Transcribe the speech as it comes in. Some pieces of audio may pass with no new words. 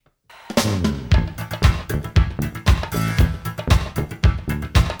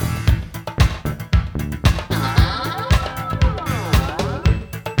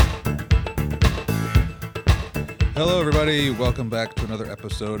Hello, everybody. Welcome back to another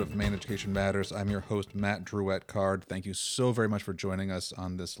episode of Maine Education Matters. I'm your host, Matt Drouet-Card. Thank you so very much for joining us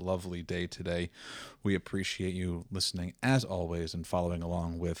on this lovely day today. We appreciate you listening, as always, and following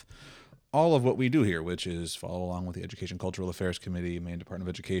along with all of what we do here, which is follow along with the Education Cultural Affairs Committee, Maine Department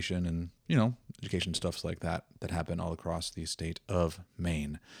of Education, and, education stuffs like that happen all across the state of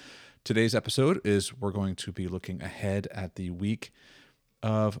Maine. Today's episode is we're going to be looking ahead at the week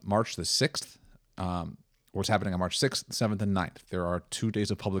of March the 6th. What's happening on March 6th, 7th, and 9th. There are 2 days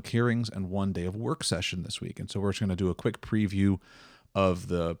of public hearings and 1 day of work session this week. And so we're just going to do a quick preview of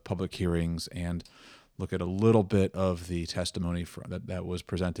the public hearings and look at a little bit of the testimony that was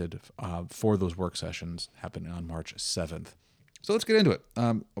presented for those work sessions happening on March 7th. So let's get into it.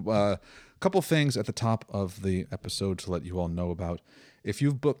 A couple things at the top of the episode to let you all know about. If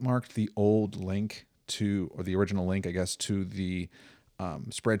you've bookmarked the old link or the original link, I guess, to the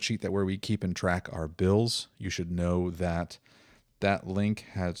spreadsheet where we keep and track our bills, you should know that link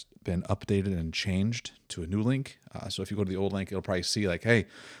has been updated and changed to a new link. So if you go to the old link, it'll probably see hey,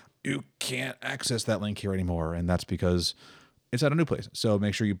 you can't access that link here anymore. And that's because it's at a new place. So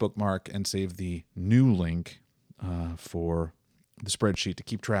make sure you bookmark and save the new link for the spreadsheet to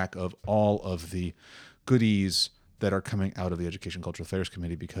keep track of all of the goodies that are coming out of the Education Cultural Affairs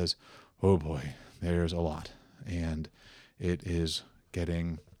Committee, because, oh boy, there's a lot. And it is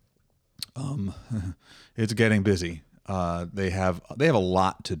getting it's getting busy. They have a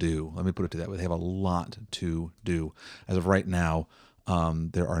lot to do. Let me put it to that way. They have a lot to do. As of right now,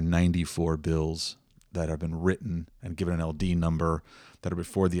 there are 94 bills that have been written and given an LD number that are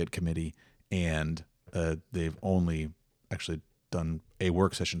before the Ed Committee, and they've only actually done a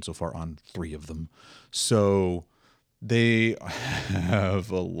work session so far on 3 of them. So they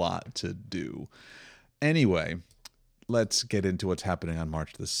have a lot to do. Anyway, let's get into what's happening on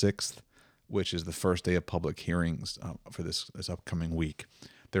March the 6th, which is the first day of public hearings for this upcoming week.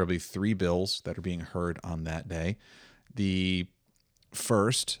 There will be 3 bills that are being heard on that day. The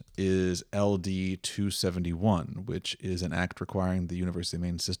first is LD 271, which is an act requiring the University of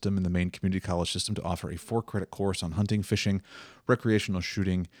Maine system and the Maine Community College system to offer a 4-credit course on hunting, fishing, recreational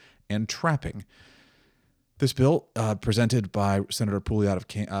shooting, and trapping. This bill, presented by Senator Pouliot of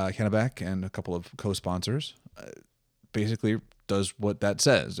Kennebec and a couple of co-sponsors, basically does what that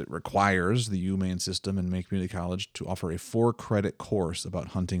says. It requires the UMaine system and Maine Community College to offer a 4-credit course about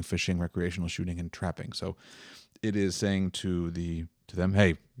hunting, fishing, recreational shooting, and trapping. So it is saying to them,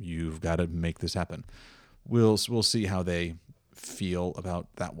 hey, you've got to make this happen. We'll see how they feel about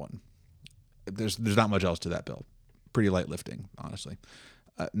that one. There's not much else to that bill. Pretty light lifting, honestly.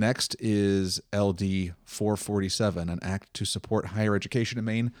 Next is LD 447, an act to support higher education in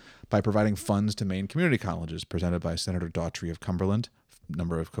Maine by providing funds to Maine community colleges, presented by Senator Daughtry of Cumberland, a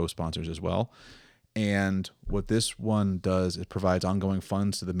number of co-sponsors as well. And what this one does, it provides ongoing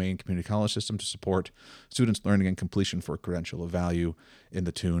funds to the Maine community college system to support students' learning and completion for a credential of value in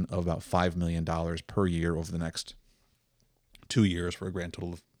the tune of about $5 million per year over the next 2 years, for a grand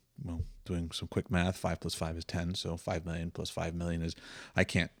total of, doing some quick math, 5 plus 5 is 10. So 5 million plus 5 million is, I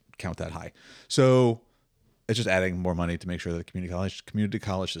can't count that high. So it's just adding more money to make sure that the community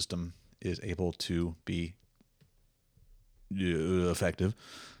college system is able to be effective.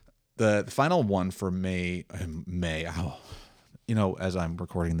 The final one for May, as I'm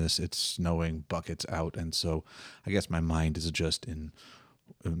recording this, it's snowing buckets out. And so I guess my mind is just in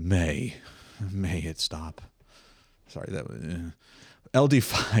May. May it stop. Sorry, that was LD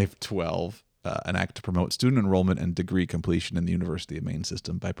 512, an act to promote student enrollment and degree completion in the University of Maine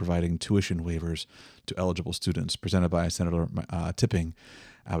system by providing tuition waivers to eligible students, presented by Senator Tipping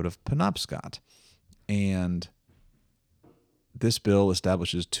out of Penobscot. And this bill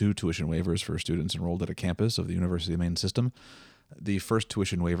establishes 2 tuition waivers for students enrolled at a campus of the University of Maine system. The first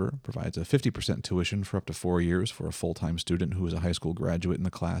tuition waiver provides a 50% tuition for up to 4 years for a full-time student who is a high school graduate in the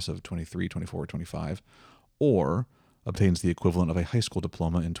class of 23, 24, 25, or obtains the equivalent of a high school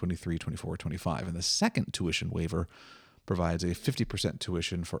diploma in 23, 24, 25. And the second tuition waiver provides a 50%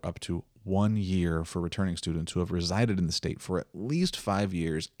 tuition for up to 1 year for returning students who have resided in the state for at least 5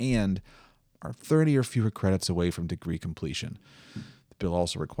 years and are 30 or fewer credits away from degree completion. The bill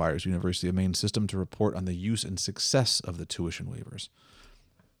also requires University of Maine system to report on the use and success of the tuition waivers.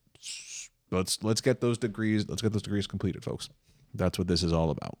 Let's get those degrees. Let's get those degrees completed, folks. That's what this is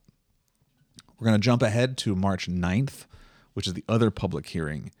all about. We're going to jump ahead to March 9th, which is the other public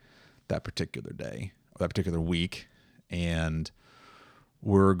hearing that particular day, that particular week. And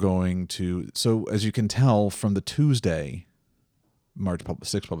we're going to, so as you can tell from the Tuesday, March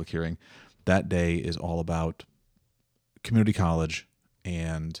 6th public hearing, that day is all about community college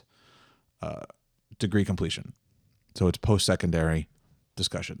and degree completion. So it's post-secondary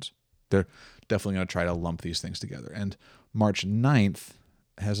discussions. They're definitely going to try to lump these things together. And March 9th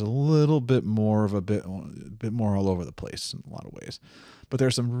has a little bit more of a bit more all over the place in a lot of ways. But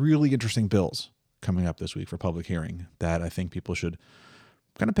there's some really interesting bills coming up this week for public hearing that I think people should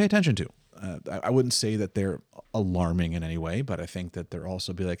kind of pay attention to. I wouldn't say that they're alarming in any way, but I think that they're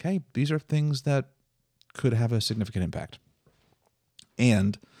also be like, hey, these are things that could have a significant impact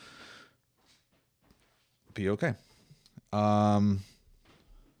and be okay.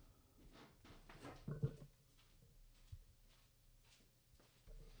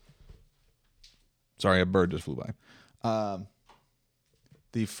 Sorry, a bird just flew by.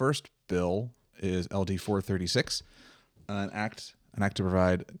 The first bill is LD 436, an act to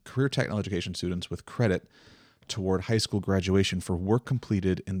provide career technical education students with credit toward high school graduation for work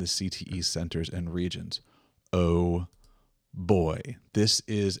completed in the CTE centers and regions. Oh boy, this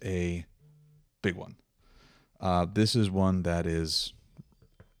is a big one. This is one that is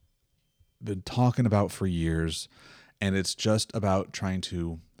been talking about for years, and it's just about trying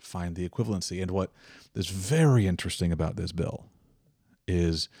to find the equivalency. And what is very interesting about this bill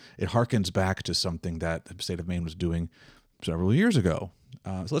is it harkens back to something that the state of Maine was doing several years ago.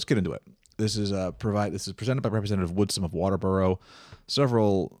 So let's get into it. This is presented by Representative Woodson of Waterboro,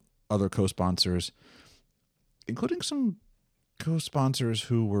 several other co-sponsors, including some co-sponsors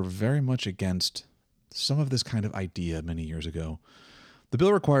who were very much against some of this kind of idea many years ago. The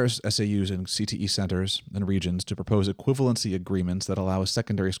bill requires SAUs and CTE centers and regions to propose equivalency agreements that allow a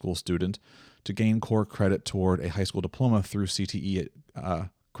secondary school student to gain core credit toward a high school diploma through CTE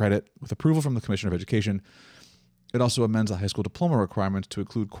credit with approval from the Commissioner of Education. It also amends the high school diploma requirements to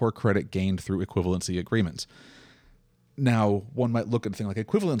include core credit gained through equivalency agreements. Now, one might look at a thing like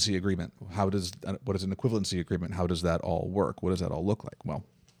equivalency agreement. What is an equivalency agreement? How does that all work? What does that all look like? Well,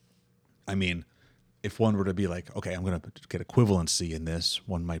 I mean, if one were to be like, okay, I'm going to get equivalency in this,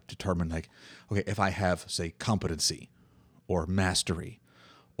 one might determine like, okay, if I have, say, competency or mastery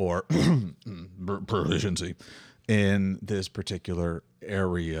or proficiency in this particular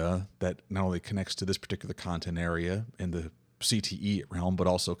area that not only connects to this particular content area in the CTE realm, but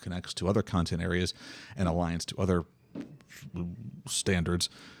also connects to other content areas and aligns to other standards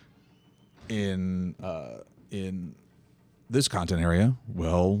in this content area,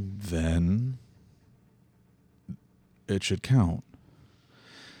 well, then it should count.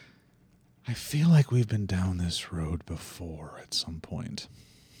 I feel like we've been down this road before at some point.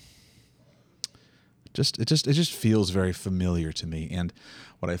 It just feels very familiar to me. And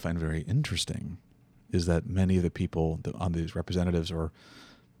what I find very interesting is that many of the people on these representatives or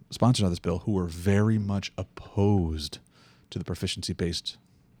sponsors of this bill who were very much opposed to the proficiency-based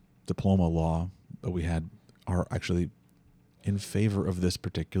diploma law that we had are actually in favor of this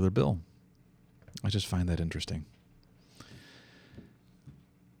particular bill. I just find that interesting.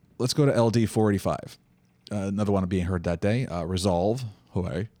 Let's go to LD 485. Another one being heard that day. Resolve,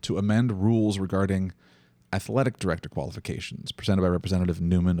 Hawaii, to amend rules regarding athletic director qualifications, presented by Representative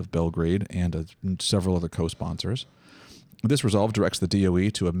Newman of Belgrade and several other co-sponsors. This resolve directs the DOE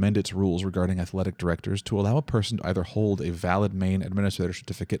to amend its rules regarding athletic directors to allow a person to either hold a valid Maine administrator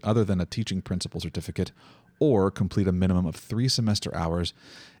certificate other than a teaching principal certificate or complete a minimum of 3 semester hours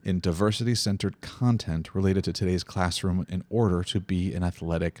in diversity-centered content related to today's classroom in order to be an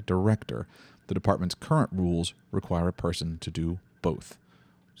athletic director. The department's current rules require a person to do both.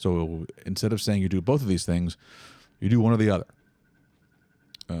 So instead of saying you do both of these things, you do one or the other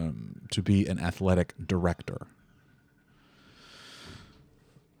to be an athletic director.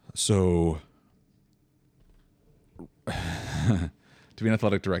 So to be an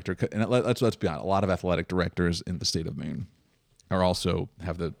athletic director, and let's be honest, a lot of athletic directors in the state of Maine are also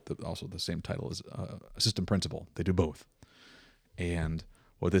have the same title as assistant principal. They do both. And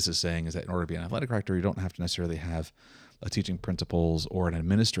what this is saying is that in order to be an athletic director, you don't have to necessarily have a teaching principals or an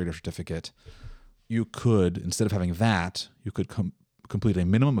administrator certificate. You could, instead of having that, you could complete a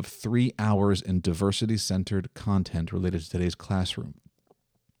minimum of 3 hours in diversity-centered content related to today's classroom.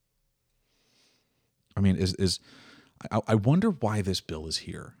 I mean, I wonder why this bill is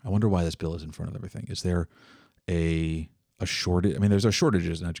here. I wonder why this bill is in front of everything. Is there a shortage? I mean, there's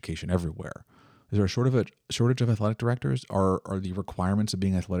shortages in education everywhere. Is there a shortage of athletic directors? Are the requirements of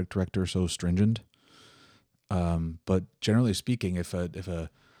being an athletic director so stringent? But generally speaking, if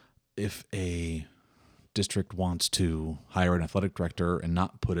a district wants to hire an athletic director and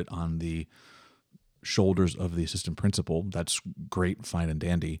not put it on the shoulders of the assistant principal, that's great, fine, and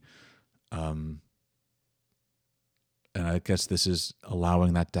dandy. And I guess this is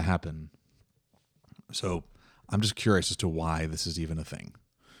allowing that to happen. So I'm just curious as to why this is even a thing,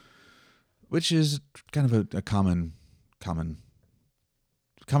 which is kind of a common common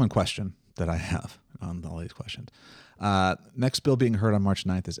question that I have on all these questions. Next bill being heard on March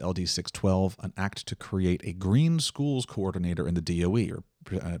 9th is LD 612, an act to create a green schools coordinator in the DOE, or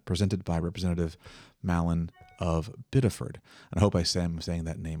presented by Representative Mallon of Biddeford. And I hope I'm saying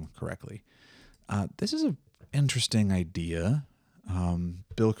that name correctly. This is an interesting idea.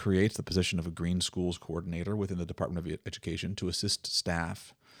 Bill creates the position of a green schools coordinator within the Department of Education to assist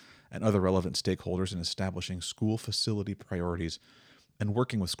staff and other relevant stakeholders in establishing school facility priorities and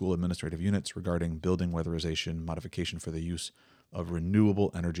working with school administrative units regarding building weatherization modification for the use of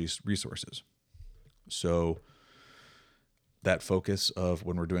renewable energy resources. So that focus of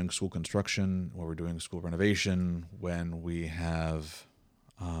when we're doing school construction, when we're doing school renovation, when we are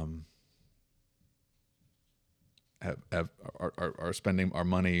spending our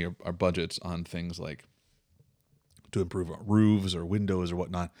money, our budgets on things like to improve our roofs or windows or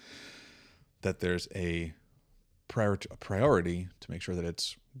whatnot, that there's a priority to make sure that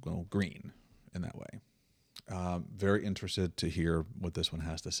it's green in that way. Very interested to hear what this one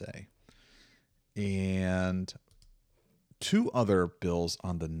has to say. And 2 other bills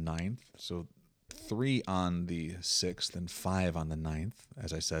on the 9th, so 3 on the 6th and 5 on the 9th.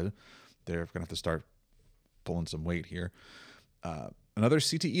 As I said, they're going to have to start pulling some weight here. Another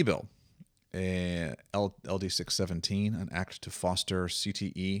CTE bill, LD 617, an act to foster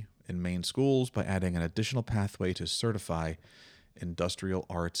CTE in Maine schools by adding an additional pathway to certify industrial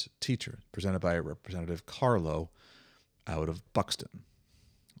arts teacher, presented by Representative Carlo out of Buxton.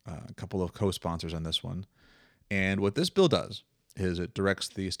 A couple of co-sponsors on this one. And what this bill does is it directs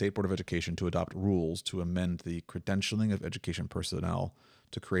the State Board of Education to adopt rules to amend the credentialing of education personnel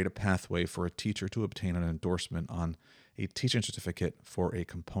to create a pathway for a teacher to obtain an endorsement on a teaching certificate for a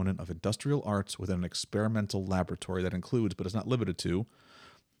component of industrial arts within an experimental laboratory that includes, but is not limited to,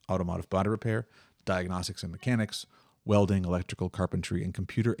 automotive body repair, diagnostics and mechanics, welding, electrical, carpentry, and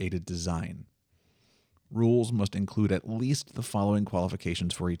computer-aided design. Rules must include at least the following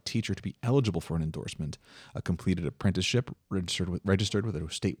qualifications for a teacher to be eligible for an endorsement: a completed apprenticeship registered with a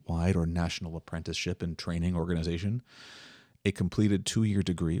statewide or national apprenticeship and training organization, a completed 2-year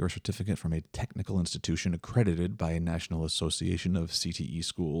degree or certificate from a technical institution accredited by a National Association of CTE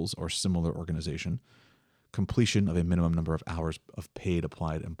Schools or similar organization, completion of a minimum number of hours of paid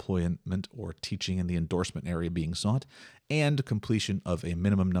applied employment or teaching in the endorsement area being sought, and completion of a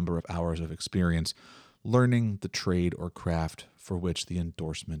minimum number of hours of experience learning the trade or craft for which the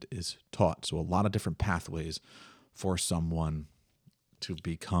endorsement is taught. So a lot of different pathways for someone to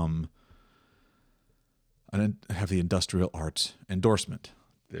have the industrial arts endorsement.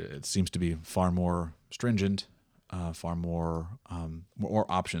 It seems to be far more stringent, far more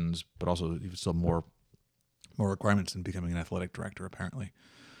options, but also still more requirements in becoming an athletic director, apparently.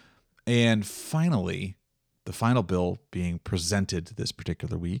 And finally, the final bill being presented this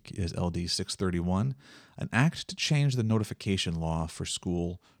particular week is LD 631, an act to change the notification law for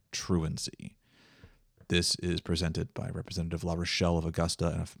school truancy. This is presented by Representative La Rochelle of Augusta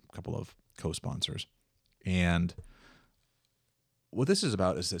and a couple of co-sponsors. And what this is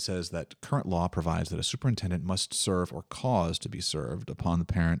about is it says that current law provides that a superintendent must serve or cause to be served upon the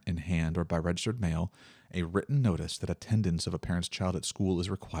parent in hand or by registered mail a written notice that attendance of a parent's child at school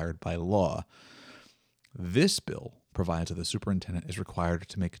is required by law. This bill provides that the superintendent is required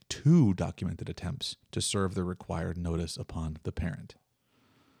to make 2 documented attempts to serve the required notice upon the parent.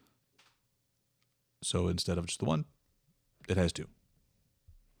 So instead of just the one, it has 2.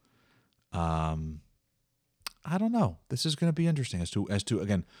 I don't know. This is going to be interesting as to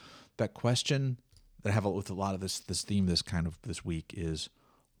again, that question that I have with a lot of this theme this week is,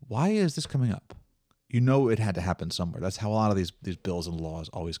 why is this coming up? You know, it had to happen somewhere. That's how a lot of these bills and laws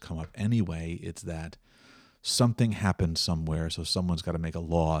always come up anyway. It's that something happened somewhere, so someone's got to make a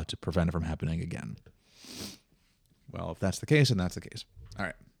law to prevent it from happening again. Well, if that's the case, then that's the case. All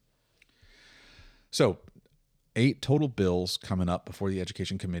right. So 8 total bills coming up before the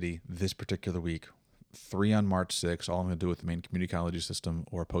Education Committee this particular week. 3 on March 6th, all I'm going to do with the Maine community college system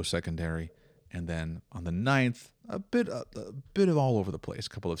or post-secondary. And then on the 9th, a bit of all over the place. A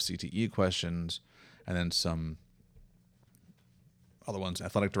couple of CTE questions, and then some other ones: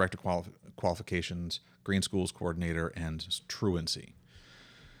 athletic director qualifications, green schools coordinator, and truancy.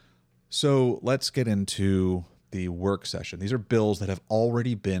 So let's get into the work session. These are bills that have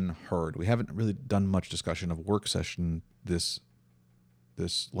already been heard. We haven't really done much discussion of work session this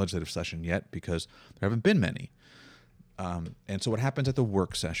legislative session yet because there haven't been many. And so what happens at the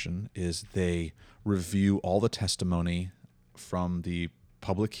work session is they review all the testimony from the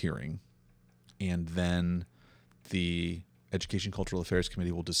public hearing, and then the Education Cultural Affairs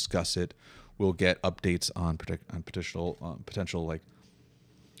Committee will discuss it we'll get updates on potential like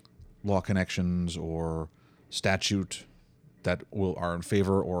law connections or statute that are in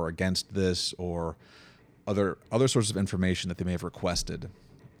favor or against this, or other sources of information that they may have requested,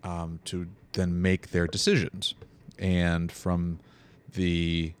 to then make their decisions. And from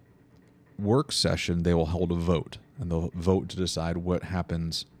the work session, they will hold a vote, and they'll vote to decide what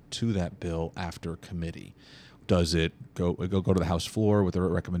happens to that bill after committee. Does it go to the House floor with a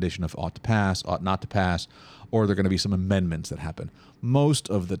recommendation of ought to pass, ought not to pass, or are there going to be some amendments that happen? Most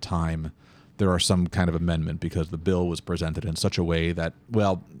of the time, there are some kind of amendment because the bill was presented in such a way that,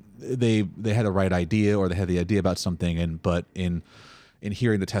 well, they had the right idea, or they had the idea about something, but in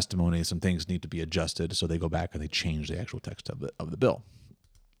hearing the testimony, some things need to be adjusted, so they go back and they change the actual text of the bill.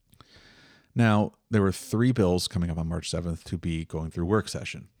 Now, there were 3 bills coming up on March 7th to be going through work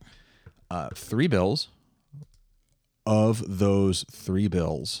session. 3 bills. Of those 3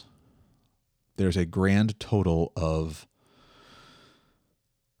 bills, there's a grand total of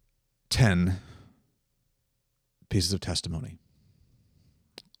 10 pieces of testimony.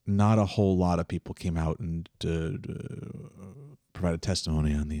 Not a whole lot of people came out and provided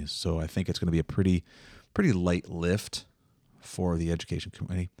testimony on these, so I think it's going to be a pretty light lift for the Education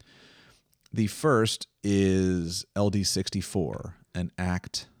Committee. The first is LD 64, an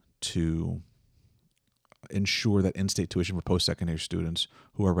act to ensure that in-state tuition for post-secondary students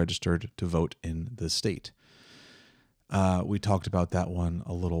who are registered to vote in the state. We talked about that one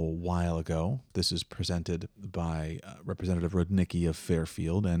a little while ago. This is presented by Representative Rudnicki of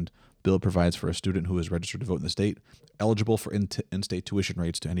Fairfield, and bill provides for a student who is registered to vote in the state eligible for in-state tuition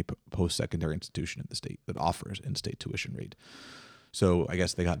rates to any post-secondary institution in the state that offers in-state tuition rate. So I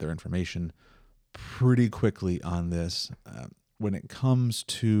guess they got their information pretty quickly on this. When it comes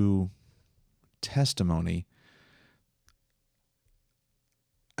to testimony,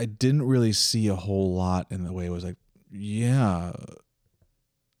 I didn't really see a whole lot in the way it was like, yeah,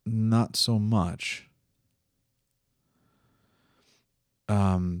 not so much.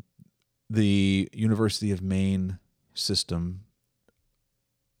 The University of Maine system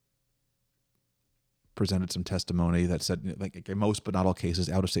presented some testimony that said, like, in most but not all cases,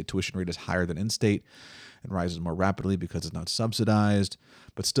 out-of-state tuition rate is higher than in-state and rises more rapidly because it's not subsidized.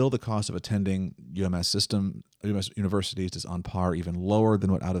 But still, the cost of attending UMS universities is on par, even lower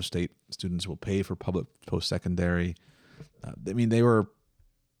than what out-of-state students will pay for public post-secondary. They were,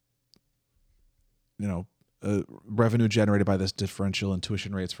 revenue generated by this differential in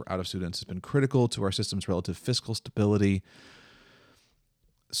tuition rates for out-of students has been critical to our system's relative fiscal stability.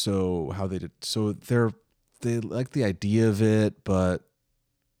 So they like the idea of it, but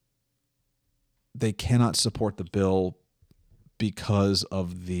they cannot support the bill because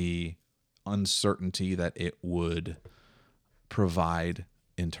of the uncertainty that it would provide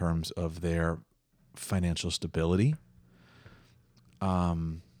in terms of their financial stability.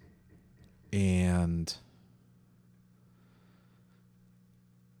 And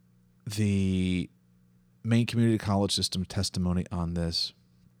the Maine Community College System testimony on this,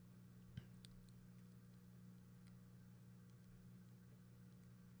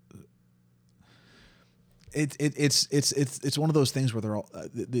 it's one of those things where they're all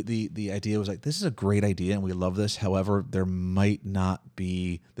the idea was like, this is a great idea and we love this. However, this might not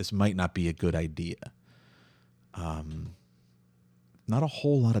be a good idea. Not a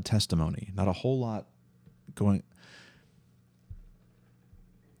whole lot of testimony, not a whole lot going.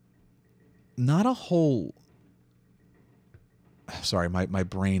 Not a whole. Sorry, my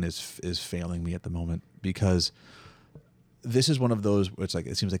brain is failing me at the moment, because this is one of those where it's like,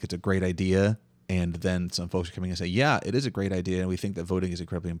 it seems like it's a great idea, and then some folks are coming and say, yeah, it is a great idea, and we think that voting is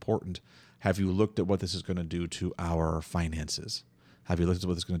incredibly important. Have you looked at what this is going to do to our finances? Have you looked at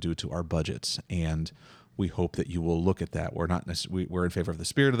what it's going to do to our budgets? And we hope that you will look at that. We're not necessarily, we're in favor of the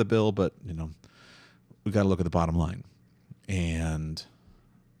spirit of the bill, but we got to look at the bottom line. And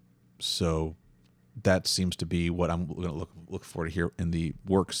so that seems to be what I'm going to look forward to here in the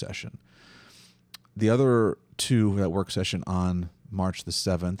work session. The other two, that work session on March the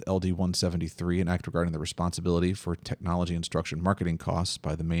 7th, LD 173, an act regarding the responsibility for technology instruction marketing costs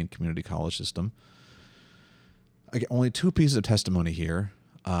by the Maine Community College System. Again, only 2 pieces of testimony here.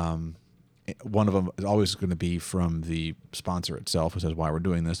 One of them is always going to be from the sponsor itself, who says why we're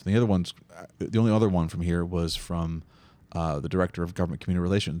doing this. And the only other one from here was from the Director of Government Community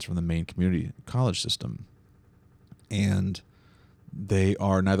Relations from the Maine Community College System. And they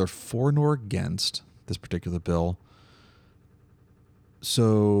are neither for nor against this particular bill.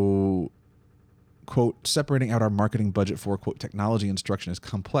 So, quote, separating out our marketing budget for, quote, technology instruction is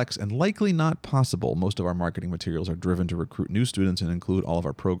complex and likely not possible. Most of our marketing materials are driven to recruit new students and include all of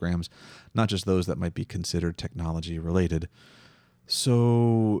our programs, not just those that might be considered technology related.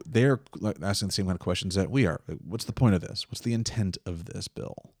 So they're asking the same kind of questions that we are. What's the point of this? What's the intent of this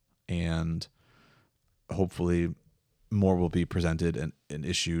bill? And hopefully more will be presented and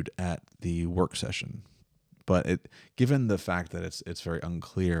issued at the work session. But given the fact that it's very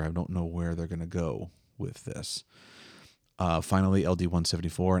unclear, I don't know where they're going to go with this. Finally, LD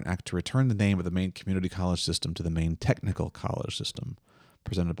 174, an act to return the name of the Maine Community College System to the Maine Technical College System,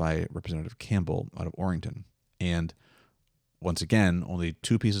 presented by Representative Campbell out of Orrington. And once again, only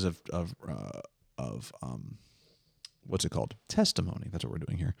two pieces of what's it called? Testimony. That's what we're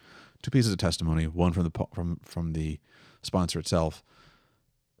doing here. Two pieces of testimony. One from the sponsor itself,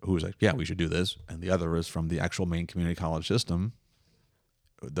 who was like, "Yeah, we should do this," and the other is from the actual Maine Community College System.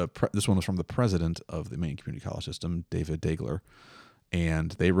 This one was from the president of the Maine Community College System, David Dagler,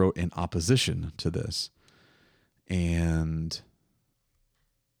 and they wrote in opposition to this. And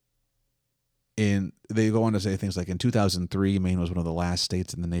they go on to say things like, in 2003, Maine was one of the last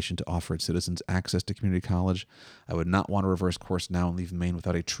states in the nation to offer its citizens access to community college. I would not want to reverse course now and leave Maine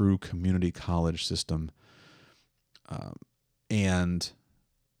without a true community college system. And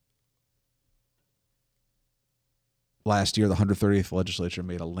last year, the 130th legislature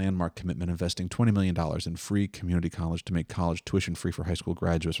made a landmark commitment investing $20 million in free community college to make college tuition free for high school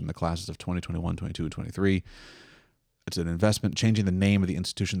graduates from the classes of 2021, 22, and 23. It's an investment. Changing the name of the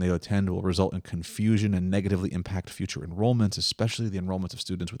institution they attend will result in confusion and negatively impact future enrollments, especially the enrollments of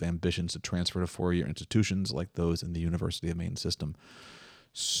students with ambitions to transfer to four-year institutions like those in the University of Maine system.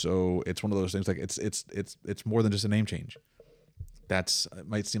 So it's one of those things, like it's more than just a name change. It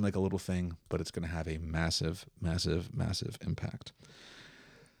might seem like a little thing, but it's going to have a massive, massive, massive impact.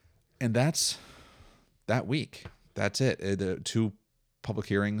 And that's that week. That's it. The two public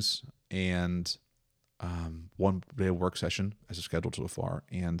hearings and one day work session as a scheduled so far,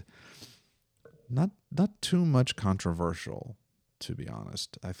 and not too much controversial, to be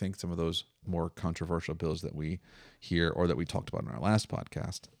honest. I think some of those more controversial bills that we hear or that we talked about in our last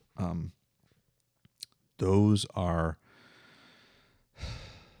podcast, those are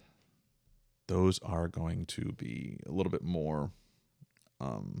going to be a little bit more what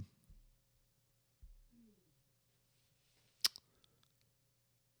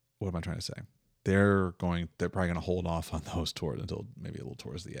am I trying to say? They're probably going to hold off on those until maybe a little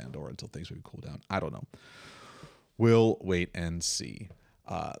towards the end, or until things maybe cool down. I don't know. We'll wait and see.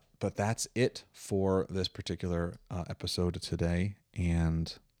 But that's it for this particular episode today,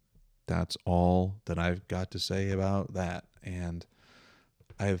 and that's all that I've got to say about that. And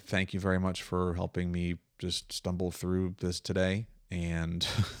I thank you very much for helping me just stumble through this today. And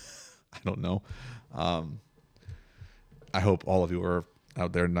I don't know. I hope all of you are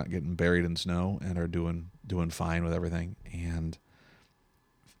out there not getting buried in snow and are doing fine with everything. And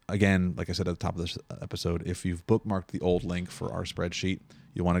again, like I said at the top of this episode, if you've bookmarked the old link for our spreadsheet,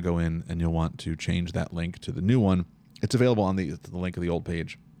 you want to go in and you'll want to change that link to the new one. It's available on the link of the old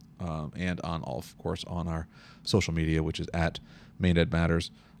page, and of course, on our social media, which is at Maine Ed Matters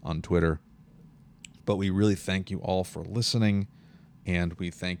on Twitter. But we really thank you all for listening, and we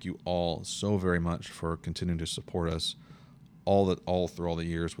thank you all so very much for continuing to support us all through all the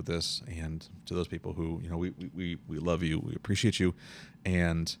years with this. And to those people who, we love you, we appreciate you,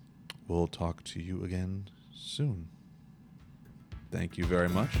 and we'll talk to you again soon. Thank you very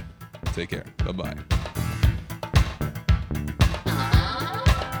much. Take care. Bye-bye.